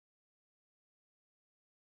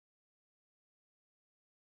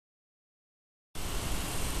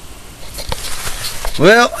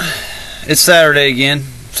Well, it's Saturday again,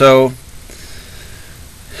 so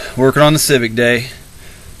working on the Civic day.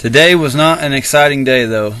 Today was not an exciting day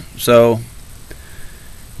though, so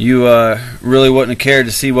you really wouldn't have cared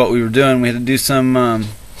to see what we were doing. We had to do some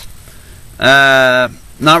not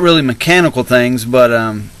really mechanical things, but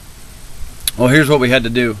well, here's what we had to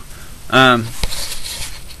do.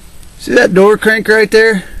 See that door crank right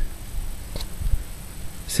there?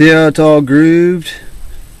 See how it's all grooved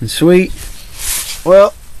and sweet?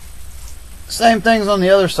 Well, same things on the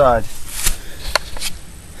other side.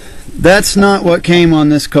 That's not what came on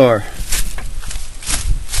this car.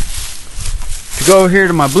 If you go over here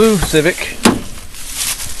to my blue Civic,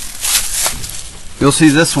 you'll see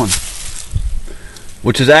this one,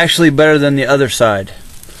 which is actually better than the other side.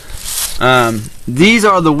 These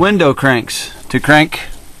are the window cranks to crank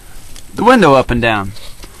the window up and down.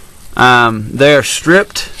 They are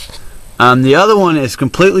stripped. The other one is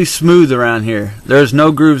completely smooth around here. There's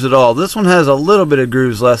no grooves at all. This one has a little bit of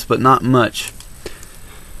grooves left, but not much.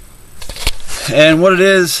 And what it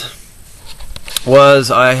is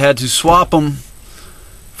was I had to swap them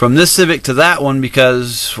from this Civic to that one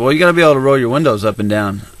because, well, you got to be able to roll your windows up and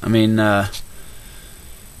down. I mean,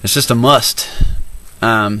 it's just a must.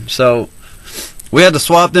 So we had to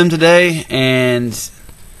swap them today, and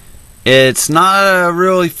it's not a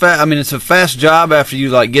really fast. I mean, it's a fast job after you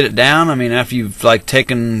like get it down. I mean, after you've like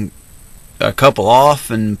taken a couple off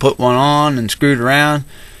and put one on and screwed around,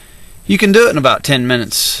 you can do it in about 10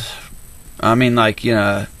 minutes. I mean, like, you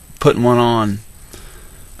know, putting one on.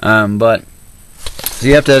 But so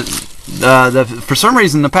you have to. For some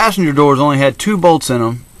reason, the passenger doors only had 2 bolts in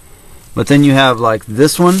them, but then you have like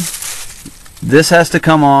this one. This has to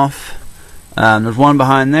come off. There's one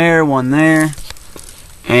behind there, one there.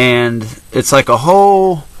 And it's like a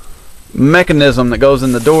whole mechanism that goes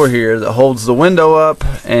in the door here that holds the window up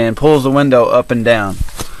and pulls the window up and down.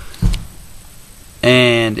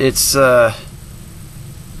 And it's not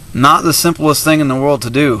the simplest thing in the world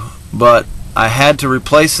to do, but I had to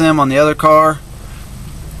replace them on the other car.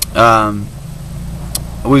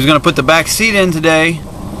 We was going to put the back seat in today,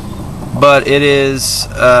 but it is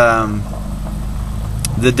the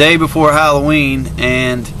day before Halloween,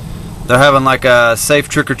 and they're having like a safe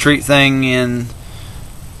trick-or-treat thing in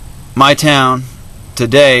my town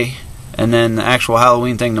today, and then the actual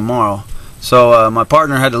Halloween thing tomorrow. So my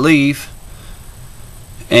partner had to leave,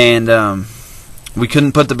 and we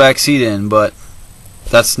couldn't put the back seat in, but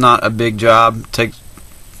that's not a big job. It takes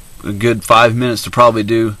a good 5 minutes to probably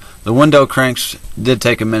do. The window cranks did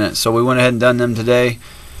take a minute, so we went ahead and done them today.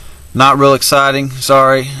 Not real exciting,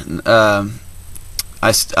 sorry.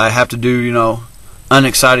 I have to do, you know,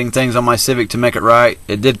 unexciting things on my Civic to make it right.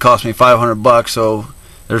 It did cost me $500, so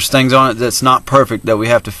there's things on it that's not perfect that we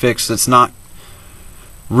have to fix. That's not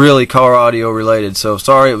really car audio related. So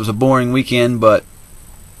sorry, it was a boring weekend, but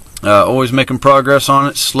always making progress on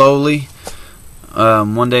it slowly,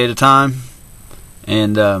 one day at a time.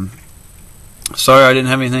 And sorry I didn't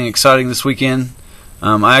have anything exciting this weekend.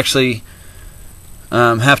 I actually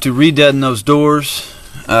have to re-deaden those doors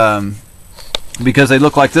because they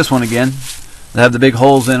look like this one again. They have the big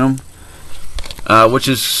holes in them, which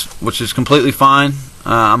is completely fine.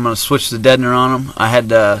 I'm gonna switch the deadener on them. I had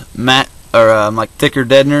matte or like thicker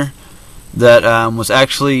deadener that was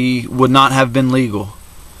actually would not have been legal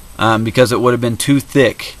because it would have been too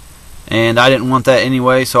thick, and I didn't want that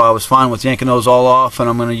anyway. So I was fine with yanking those all off, and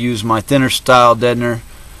I'm gonna use my thinner style deadener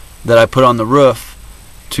that I put on the roof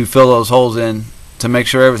to fill those holes in to make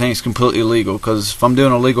sure everything's completely legal. Because if I'm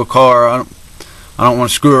doing a legal car, I don't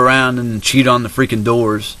want to screw around and cheat on the freaking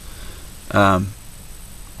doors.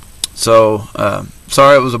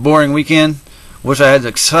 Sorry it was a boring weekend. Wish I had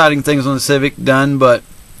exciting things on the Civic done, but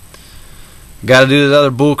got to do this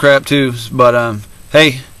other bull crap too. But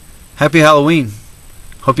hey, happy Halloween.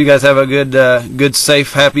 Hope you guys have a good,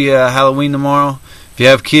 safe, happy Halloween tomorrow. If you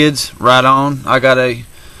have kids, right on. I got a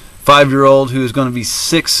 5-year-old who is going to be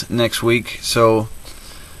 6 next week, so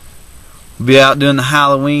we'll be out doing the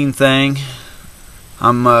Halloween thing.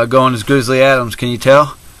 I'm going as Grizzly Adams, can you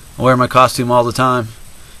tell? I wear my costume all the time.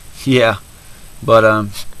 Yeah. But,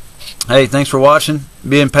 hey, thanks for watching.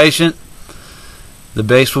 Being patient. The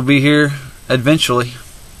base will be here eventually.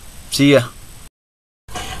 See ya.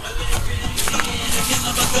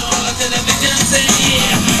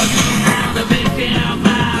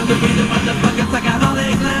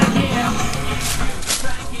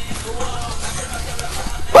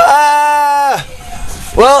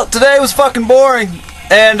 Well, today was fucking boring.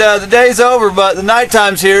 And the day's over, but the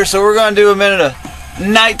nighttime's here, so we're going to do a minute of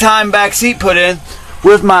nighttime back seat put in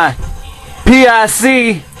with my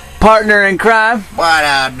PIC partner in crime. What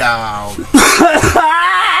up, dog?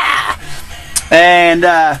 And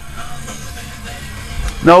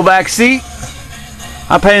no back seat.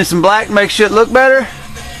 I painted some black to make shit look better.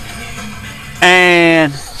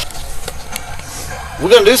 And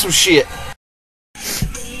we're gonna do some shit.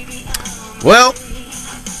 Well,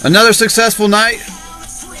 another successful night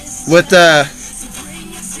with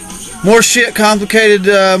more shit complicated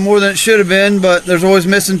more than it should have been, but there's always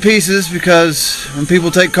missing pieces because when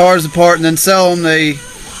people take cars apart and then sell them, they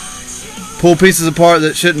pull pieces apart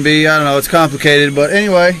that shouldn't be. I don't know, it's complicated, but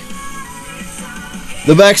anyway,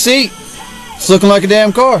 the back seat, it's looking like a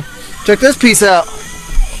damn car. Check this piece out.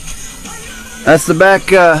 That's the back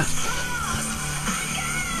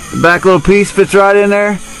little piece, fits right in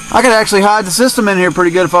there. I could actually hide the system in here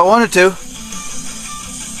pretty good if I wanted to,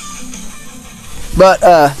 but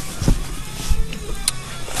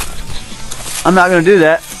I'm not going to do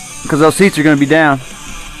that because those seats are going to be down.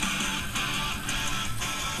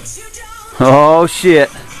 Oh shit.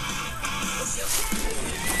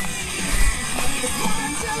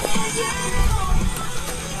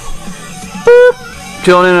 Boop.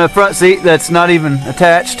 Chilling in a front seat that's not even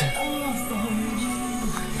attached.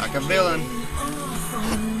 Like a villain.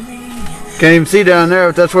 Can't even see down there,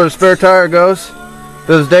 but that's where the spare tire goes. If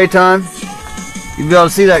it was daytime, you'd be able to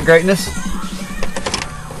see that greatness.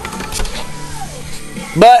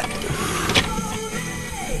 But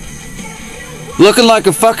looking like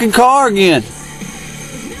a fucking car again,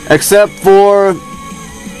 except for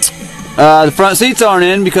the front seats aren't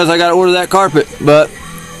in because I gotta order that carpet, but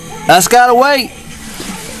that's gotta wait.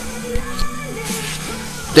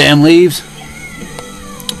 Damn leaves.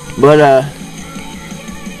 But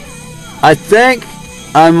I think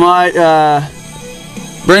I might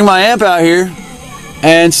bring my amp out here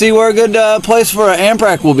and see where a good place for an amp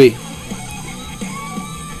rack will be.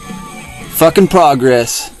 Fucking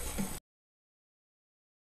progress.